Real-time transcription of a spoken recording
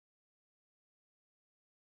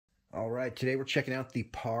All right, today we're checking out the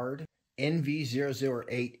PARD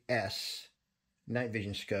NV008S night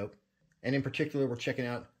vision scope. And in particular, we're checking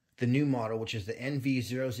out the new model, which is the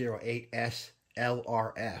NV008S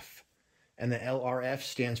LRF. And the LRF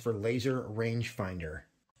stands for Laser Rangefinder.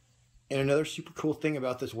 And another super cool thing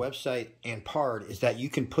about this website and PARD is that you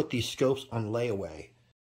can put these scopes on layaway.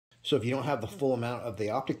 So if you don't have the full amount of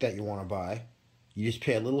the optic that you want to buy, you just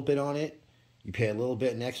pay a little bit on it, you pay a little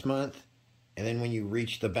bit next month, and then when you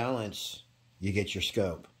reach the balance, you get your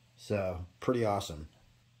scope. So, pretty awesome.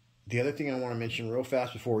 The other thing I want to mention real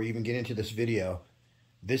fast before we even get into this video,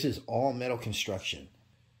 this is all metal construction.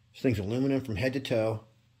 This thing's aluminum from head to toe.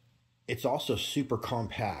 It's also super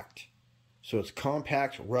compact. So it's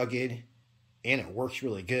compact, rugged, and it works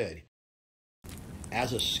really good.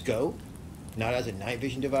 As a scope, not as a night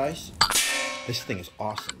vision device, this thing is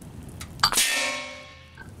awesome.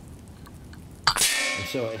 And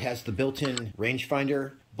so it has the built-in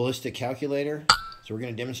rangefinder, ballistic calculator. So we're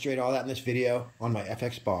going to demonstrate all that in this video on my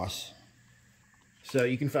FX Boss. So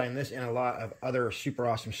you can find this and a lot of other super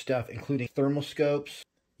awesome stuff, including thermal scopes.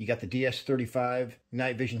 You got the DS35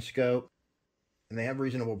 night vision scope, and they have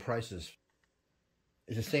reasonable prices.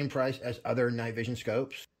 It's the same price as other night vision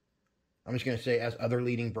scopes. I'm just going to say as other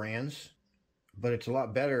leading brands, but it's a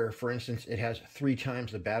lot better. For instance, it has 3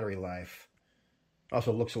 times the battery life.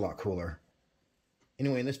 Also looks a lot cooler.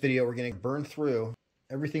 Anyway, in this video, we're going to burn through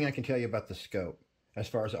everything I can tell you about the scope, as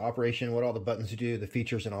far as the operation, what all the buttons do, the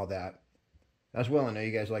features, and all that. As well, I know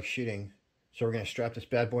you guys like shooting, so we're going to strap this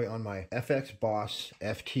bad boy on my FX Boss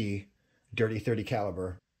FT Dirty 30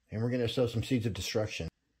 caliber, and we're going to sow some seeds of destruction.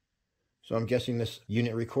 So I'm guessing this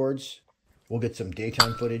unit records. We'll get some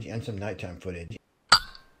daytime footage and some nighttime footage.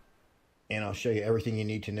 And I'll show you everything you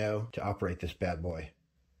need to know to operate this bad boy.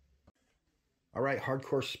 Alright,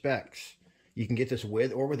 hardcore specs. You can get this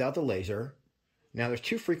with or without the laser. Now there's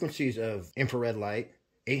 2 frequencies of infrared light,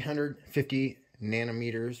 850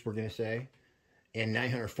 nanometers, we're going to say, and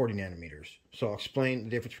 940 nanometers. So I'll explain the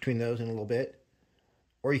difference between those in a little bit.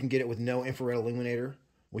 Or you can get it with no infrared illuminator,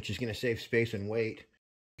 which is going to save space and weight,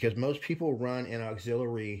 because most people run an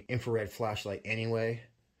auxiliary infrared flashlight anyway.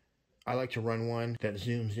 I like to run one that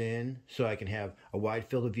zooms in so I can have a wide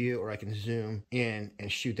field of view, or I can zoom in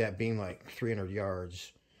and shoot that beam like 300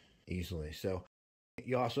 yards easily. So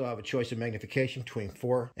you also have a choice of magnification between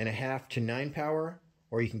 4.5 to 9 power,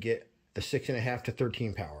 or you can get the 6.5 to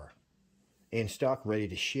 13 power. In stock, ready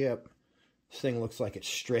to ship. This thing looks like it's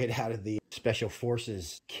straight out of the Special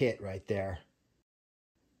Forces kit right there.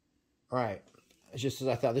 Alright, just as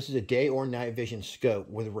I thought, this is a day or night vision scope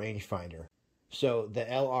with a rangefinder. So the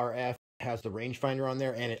LRF has the rangefinder on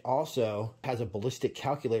there, and it also has a ballistic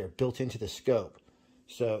calculator built into the scope.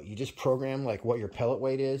 So you just program like what your pellet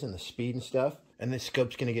weight is and the speed and stuff, and this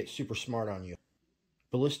scope's going to get super smart on you.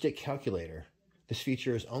 Ballistic calculator. This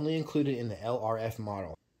feature is only included in the LRF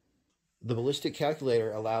model. The ballistic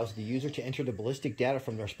calculator allows the user to enter the ballistic data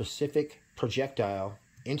from their specific projectile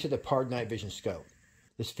into the PARD night vision scope.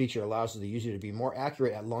 This feature allows the user to be more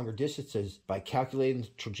accurate at longer distances by calculating the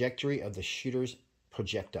trajectory of the shooter's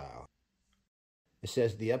projectile. It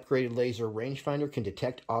says the upgraded laser rangefinder can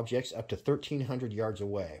detect objects up to 1,300 yards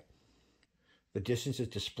away. The distance is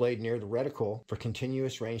displayed near the reticle for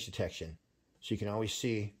continuous range detection, so you can always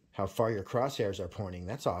see how far your crosshairs are pointing.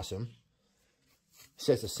 That's awesome. It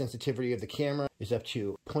says the sensitivity of the camera is up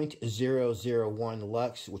to 0.001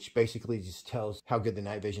 lux, which basically just tells how good the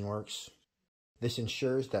night vision works. This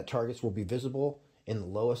ensures that targets will be visible in the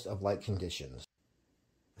lowest of light conditions.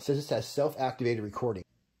 It says it has self-activated recording.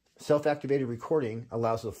 Self-activated recording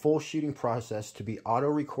allows the full shooting process to be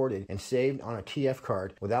auto-recorded and saved on a TF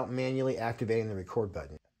card without manually activating the record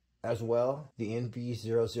button. As well, the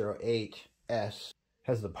NV008S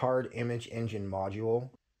has the PARD image engine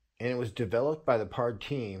module, and it was developed by the PARD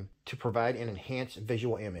team to provide an enhanced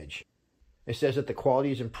visual image. It says that the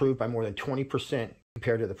quality is improved by more than 20%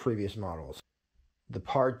 compared to the previous models. The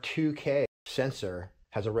PARD 2K sensor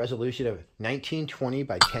has a resolution of 1920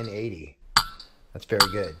 by 1080. That's very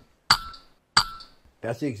good.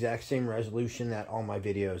 That's the exact same resolution that all my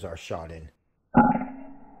videos are shot in.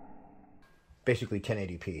 Basically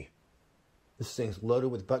 1080p. This thing's loaded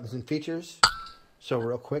with buttons and features. So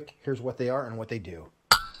real quick, here's what they are and what they do.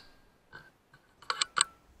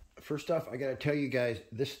 First off, I gotta tell you guys,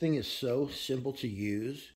 this thing is so simple to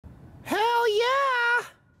use. Hell yeah!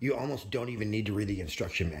 You almost don't even need to read the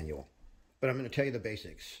instruction manual. But I'm gonna tell you the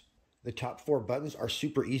basics. The top 4 buttons are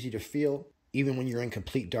super easy to feel, even when you're in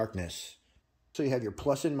complete darkness. So you have your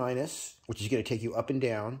plus and minus, which is going to take you up and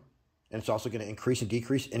down, and it's also going to increase and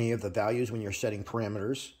decrease any of the values when you're setting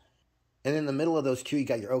parameters. And in the middle of those two, you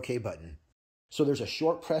got your OK button. So there's a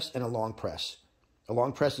short press and a long press. A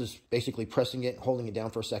long press is basically pressing it, holding it down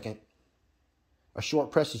for a second. A short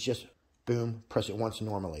press is just, boom, press it once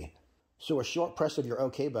normally. So a short press of your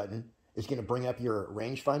OK button is going to bring up your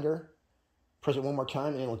rangefinder. Press it one more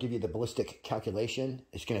time and it'll give you the ballistic calculation.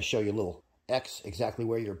 It's going to show you a little X, exactly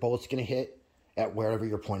where your bullet's going to hit at wherever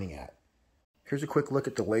you're pointing at. Here's a quick look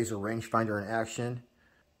at the laser rangefinder in action.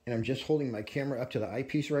 And I'm just holding my camera up to the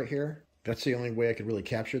eyepiece right here. That's the only way I could really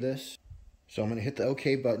capture this. So I'm going to hit the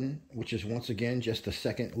OK button, which is once again just the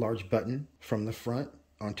second large button from the front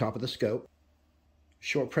on top of the scope.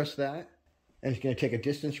 Short press that, and it's going to take a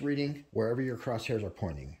distance reading wherever your crosshairs are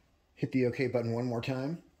pointing. Hit the OK button one more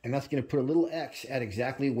time, and that's going to put a little X at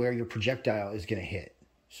exactly where your projectile is going to hit.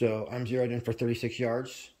 So I'm zeroed in for 36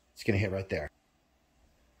 yards. It's going to hit right there.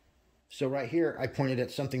 So right here, I pointed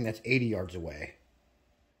at something that's 80 yards away.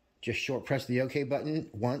 Just short press the OK button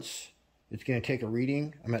once. It's going to take a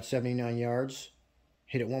reading. I'm at 79 yards.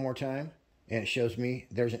 Hit it one more time, and it shows me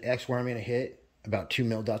there's an X where I'm going to hit about 2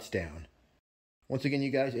 mil dots down. Once again, you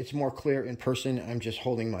guys, it's more clear in person. I'm just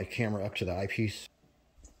holding my camera up to the eyepiece.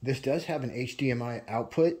 This does have an HDMI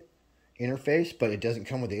output interface, but it doesn't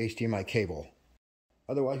come with the HDMI cable.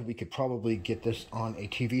 Otherwise, we could probably get this on a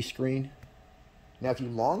TV screen. Now, if you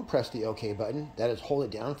long press the OK button, that is hold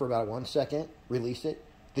it down for about 1 second, release it,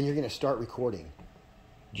 then you're going to start recording.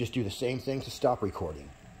 Just do the same thing to stop recording.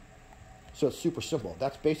 So it's super simple.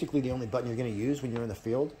 That's basically the only button you're going to use when you're in the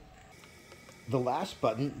field. The last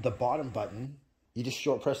button, the bottom button, you just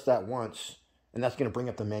short press that once, and that's going to bring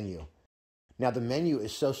up the menu. Now the menu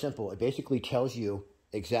is so simple. It basically tells you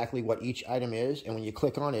exactly what each item is, and when you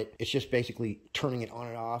click on it, it's just basically turning it on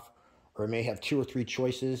and off, or it may have 2 or 3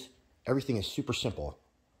 choices. Everything is super simple.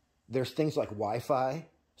 There's things like Wi-Fi.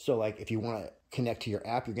 So like if you want to connect to your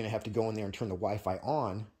app, you're going to have to go in there and turn the Wi-Fi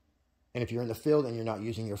on. And if you're in the field and you're not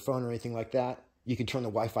using your phone or anything like that, you can turn the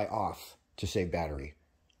Wi-Fi off to save battery.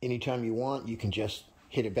 Anytime you want, you can just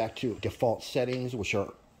hit it back to default settings, which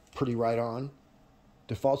are pretty right on.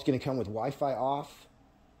 Default's going to come with Wi-Fi off.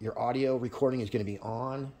 Your audio recording is going to be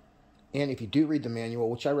on. And if you do read the manual,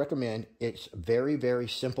 which I recommend, it's very, very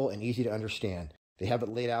simple and easy to understand. They have it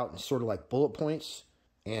laid out in sort of like bullet points,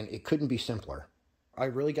 and it couldn't be simpler. I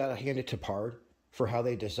really got to hand it to PARD for how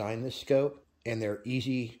they designed this scope and their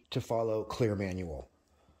easy to follow clear manual.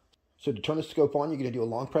 So to turn the scope on, you're going to do a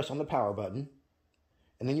long press on the power button,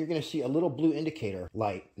 and then you're going to see a little blue indicator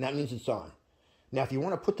light, and that means it's on. Now if you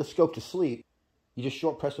want to put the scope to sleep, you just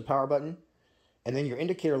short press the power button, and then your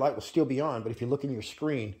indicator light will still be on, but if you look in your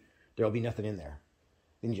screen, there will be nothing in there.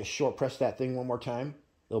 Then you just short press that thing one more time,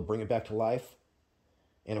 it'll bring it back to life,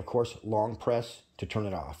 and of course long press to turn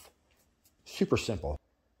it off. Super simple.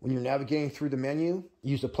 When you're navigating through the menu,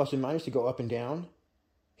 use the plus and minus to go up and down.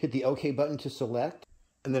 Hit the OK button to select.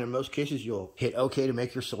 And then in most cases, you'll hit OK to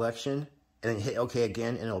make your selection. And then hit OK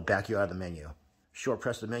again, and it'll back you out of the menu. Short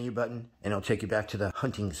press the menu button, and it'll take you back to the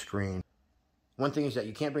hunting screen. One thing is that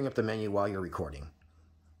you can't bring up the menu while you're recording.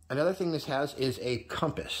 Another thing this has is a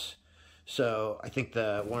compass. So I think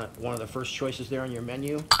one of the first choices there on your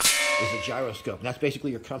menu is a gyroscope. And that's basically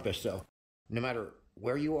your compass. So no matter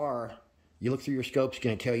where you are, you look through your scope, it's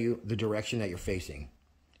going to tell you the direction that you're facing.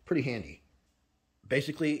 Pretty handy.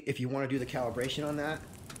 Basically, if you want to do the calibration on that,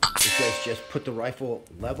 it says just put the rifle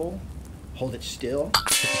level, hold it still,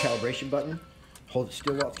 hit the calibration button, hold it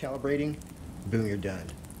still while it's calibrating, boom, you're done.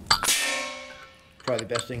 Probably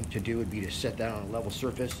the best thing to do would be to set that on a level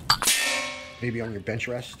surface, maybe on your bench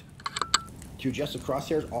rest. To adjust the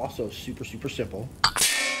crosshairs, also super, super simple.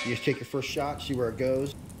 You just take your first shot, see where it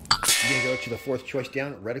goes. You're going to go to the 4th choice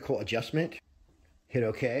down, reticle adjustment, hit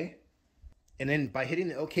OK. And then by hitting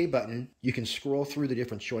the OK button, you can scroll through the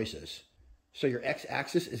different choices. So your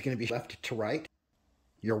X-axis is going to be left to right.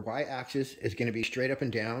 Your Y-axis is going to be straight up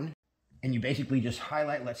and down. And you basically just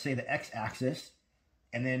highlight, let's say, the X-axis.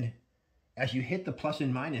 And then as you hit the plus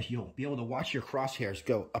and minus, you'll be able to watch your crosshairs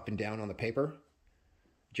go up and down on the paper,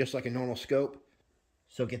 just like a normal scope.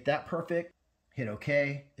 So get that perfect. Hit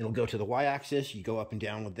OK. It'll go to the Y-axis. You go up and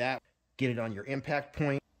down with that. Get it on your impact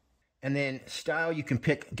point. And then style, you can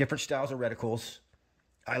pick different styles of reticles.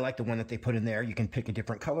 I like the one that they put in there. You can pick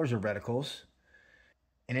different colors of reticles.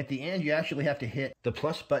 And at the end, you actually have to hit the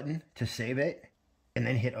plus button to save it, and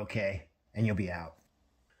then hit OK, and you'll be out.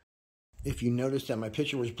 If you noticed that my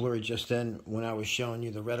picture was blurry just then when I was showing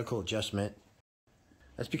you the reticle adjustment,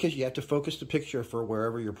 that's because you have to focus the picture for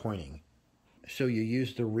wherever you're pointing. So you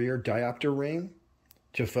use the rear diopter ring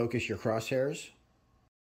to focus your crosshairs.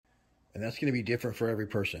 And that's going to be different for every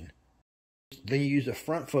person. Then you use the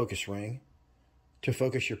front focus ring to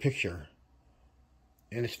focus your picture.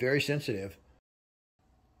 And it's very sensitive.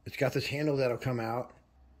 It's got this handle that'll come out,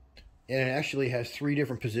 and it actually has 3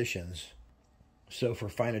 different positions. So for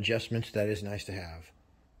fine adjustments, that is nice to have.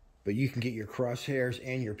 But you can get your crosshairs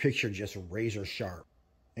and your picture just razor sharp.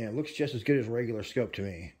 And it looks just as good as regular scope to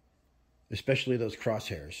me, especially those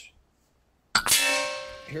crosshairs.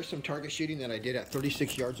 Here's some target shooting that I did at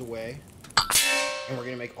 36 yards away. And we're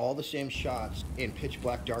going to make all the same shots in pitch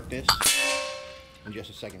black darkness in just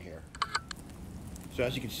a second here. So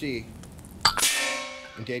as you can see,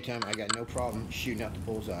 in daytime I got no problem shooting out the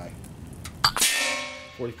bullseye.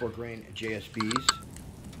 44 grain JSBs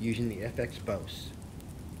using the FX Bose.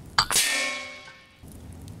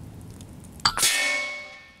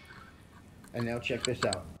 And now check this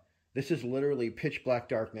out. This is literally pitch black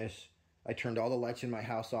darkness. I turned all the lights in my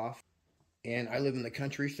house off. And I live in the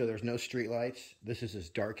country, so there's no street lights. This is as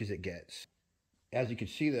dark as it gets. As you can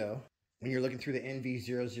see though, when you're looking through the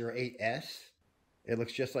NV008S, it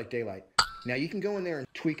looks just like daylight. Now you can go in there and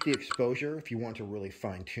tweak the exposure if you want to really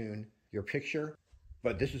fine tune your picture.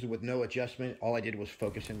 But this is with no adjustment. All I did was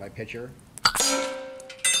focus in my picture.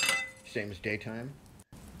 Same as daytime.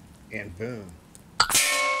 And boom.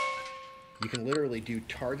 You can literally do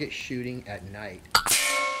target shooting at night.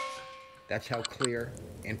 That's how clear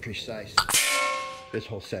and precise this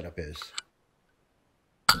whole setup is.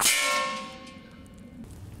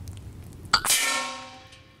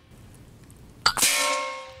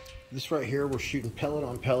 This right here, we're shooting pellet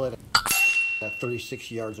on pellet at 36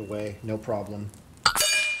 yards away, no problem.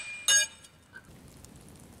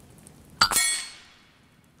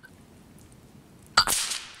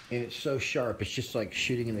 And it's so sharp, it's just like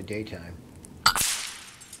shooting in the daytime.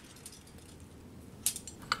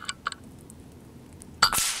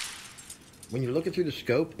 When you're looking through the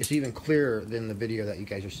scope, it's even clearer than the video that you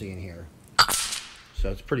guys are seeing here. So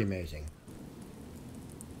it's pretty amazing.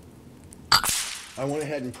 I went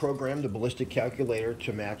ahead and programmed the ballistic calculator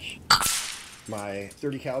to match my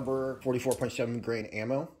 30 caliber 44.7 grain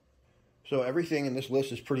ammo. So everything in this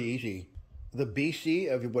list is pretty easy. The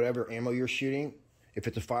BC of whatever ammo you're shooting, if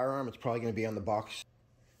it's a firearm, it's probably going to be on the box.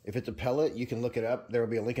 If it's a pellet, you can look it up. There will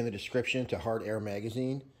be a link in the description to Hard Air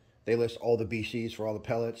Magazine. They list all the BCs for all the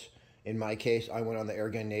pellets. In my case, I went on the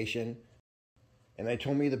Airgun Nation, and they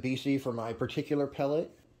told me the BC for my particular pellet,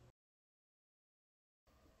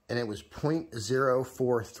 and it was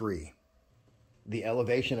 .043. The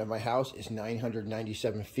elevation of my house is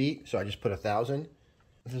 997 feet, so I just put 1,000.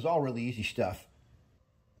 This is all really easy stuff.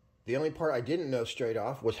 The only part I didn't know straight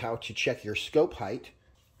off was how to check your scope height,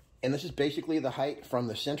 and this is basically the height from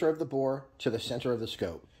the center of the bore to the center of the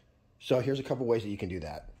scope. So here's a couple ways that you can do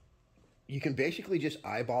that. You can basically just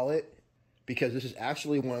eyeball it, because this is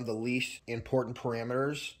actually one of the least important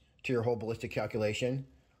parameters to your whole ballistic calculation.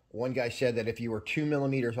 One guy said that if you were 2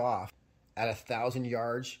 millimeters off at 1,000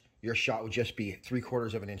 yards, your shot would just be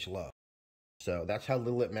 3/4 of an inch low. So that's how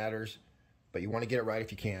little it matters, but you want to get it right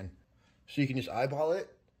if you can. So you can just eyeball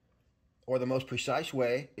it, or the most precise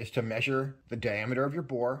way is to measure the diameter of your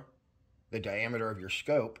bore, the diameter of your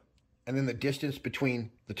scope, and then the distance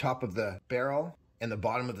between the top of the barrel and the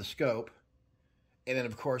bottom of the scope. And then,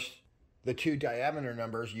 of course, the 2 diameter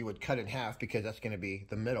numbers you would cut in half, because that's going to be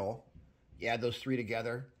the middle. You add those 3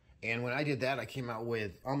 together. And when I did that, I came out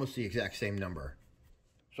with almost the exact same number.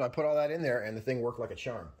 So I put all that in there, and the thing worked like a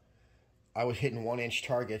charm. I was hitting 1-inch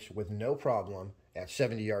targets with no problem at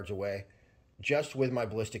 70 yards away, just with my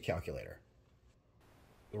ballistic calculator.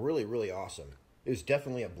 Really, really awesome. It was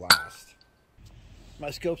definitely a blast.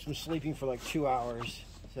 My scope's been sleeping for like 2 hours,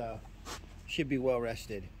 so should be well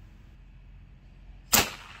rested.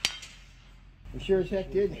 We sure as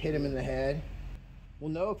heck did hit him in the head. We'll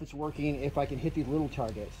know if it's working if I can hit these little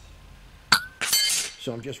targets.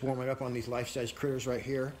 So I'm just warming up on these life-size critters right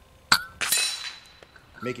here,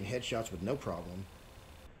 making headshots with no problem.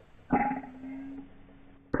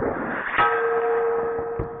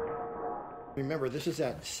 Remember, this is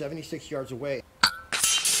at 76 yards away.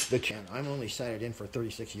 I'm only sighted in for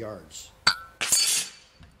 36 yards.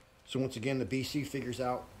 So once again, the BC figures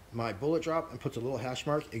out my bullet drop and puts a little hash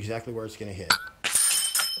mark exactly where it's going to hit,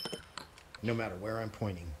 no matter where I'm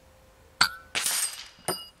pointing.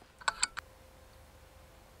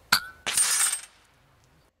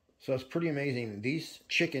 So it's pretty amazing. These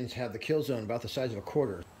chickens have the kill zone about the size of a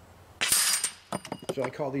quarter. So I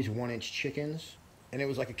call these 1-inch chickens, and it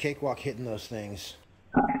was like a cakewalk hitting those things.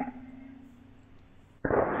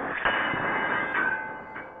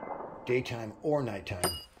 Daytime or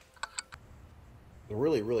nighttime. They're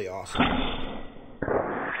really, really awesome.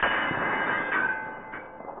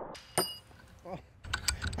 Oh,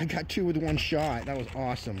 I got 2 with 1 shot. That was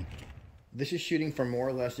awesome. This is shooting from more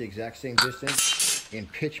or less the exact same distance in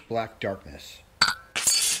pitch black darkness.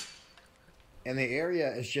 And the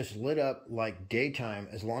area is just lit up like daytime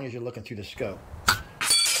as long as you're looking through the scope.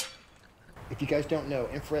 If you guys don't know,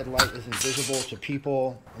 infrared light is invisible to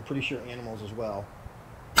people, I'm pretty sure animals as well.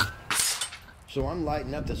 So I'm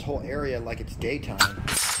lighting up this whole area like it's daytime,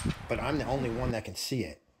 but I'm the only one that can see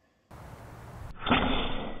it.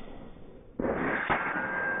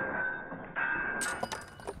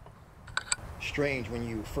 Strange when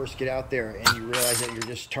you first get out there and you realize that you're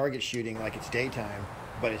just target shooting like it's daytime,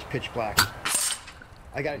 but it's pitch black.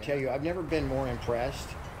 I gotta tell you, I've never been more impressed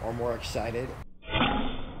or more excited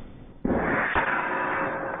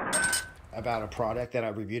about a product that I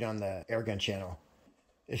reviewed on the Airgun channel.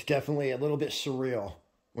 It's definitely a little bit surreal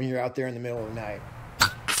when you're out there in the middle of the night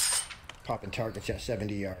popping targets at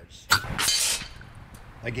 70 yards.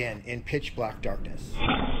 Again, in pitch black darkness.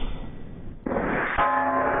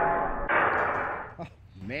 Oh,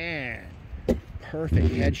 man, perfect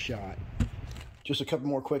headshot. Just a couple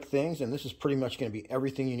more quick things, and this is pretty much going to be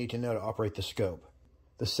everything you need to know to operate the scope.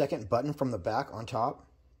 The second button from the back on top,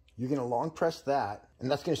 you're going to long press that, and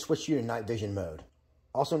that's going to switch you to night vision mode,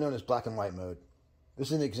 also known as black and white mode. This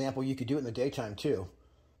is an example. You could do it in the daytime too.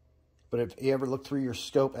 But if you ever look through your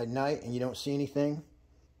scope at night and you don't see anything,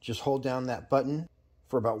 just hold down that button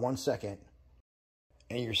for about 1 second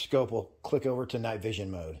and your scope will click over to night vision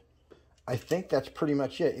mode. I think that's pretty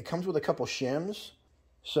much it. It comes with a couple shims.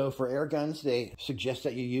 So for air guns, they suggest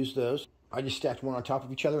that you use those. I just stacked one on top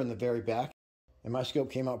of each other in the very back, and my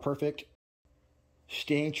scope came out perfect.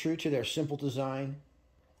 Staying true to their simple design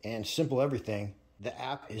and simple everything, the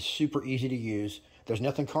app is super easy to use. There's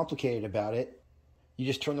nothing complicated about it. You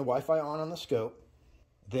just turn the Wi-Fi on the scope,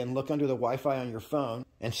 then look under the Wi-Fi on your phone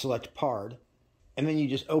and select PARD, and then you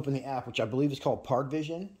just open the app, which I believe is called PARD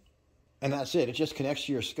Vision, and that's it. It just connects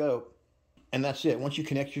to your scope, and that's it. Once you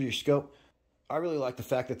connect to your scope, I really like the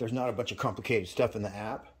fact that there's not a bunch of complicated stuff in the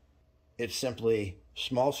app. It's simply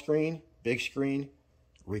small screen, big screen,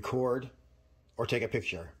 record, or take a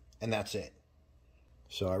picture, and that's it.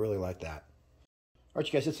 So I really like that. All right,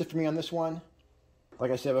 you guys, that's it for me on this one.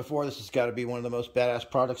 Like I said before, this has got to be one of the most badass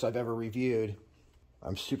products I've ever reviewed.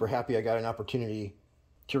 I'm super happy I got an opportunity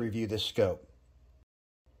to review this scope.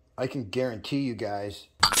 I can guarantee you guys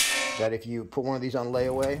that if you put one of these on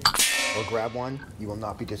layaway or grab one, you will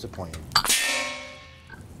not be disappointed.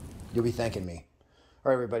 You'll be thanking me. All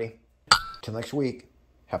right, everybody. Till next week,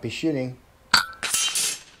 happy shooting.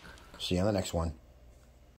 See you on the next one.